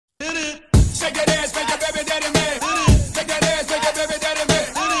Shake that ass, make your baby daddy man. Shake that ass, make your baby daddy man.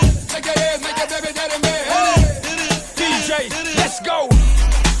 Shake that ass, make your baby daddy man. DJ, let's go.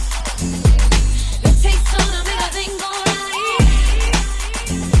 It takes two to make a thing go right,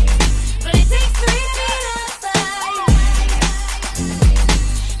 but it takes three to be outside.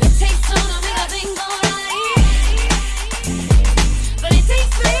 It takes two to make a thing go right, but it takes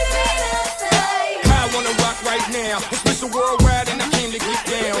three to be outside. I wanna rock right now. It's Mr. Worldwide and I came to get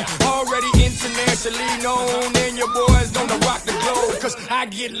down. Already internationally known, and your boys know to rock the globe. Cause I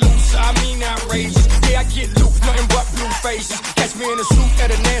get loose, I mean outrageous. Yeah, I get loose, nothing but blue faces. Catch me in a suit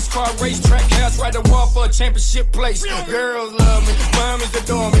at a NASCAR racetrack. House right the wall for a championship place. Girls love me, mommy's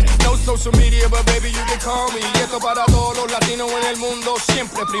adore me. No social media, but baby you can call me. Y esto para todos los latinos en el mundo.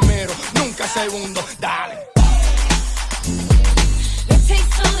 Siempre primero, nunca segundo. Dale. It takes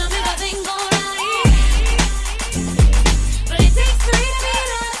two to make a thing go right, but it takes three to be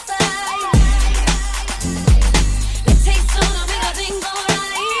outside. It takes two to make a thing go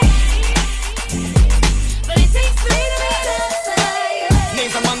right, but it takes three to be outside.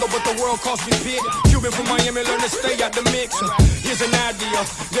 Names Armando, but the world calls me big. Cuban from Miami, learn to stay out the mix. Here's an idea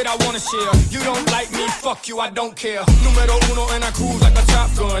that I wanna share. You don't like me, fuck you, I don't care. Numero uno and I cruise like a Top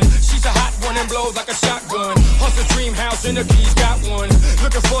Gun. She's a hot one and blows like a shotgun. Hustle dream house and the keys got one.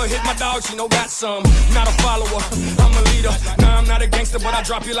 Looking for a hit, my dog, she know got some. Not a follower, I'm a leader. Nah, I'm not a gangster, but I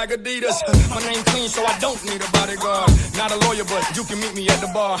drop you like Adidas. My name clean, so I don't need a bodyguard. Not a lawyer, but you can meet me at the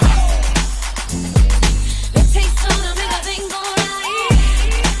bar. It takes two to make a thing go right.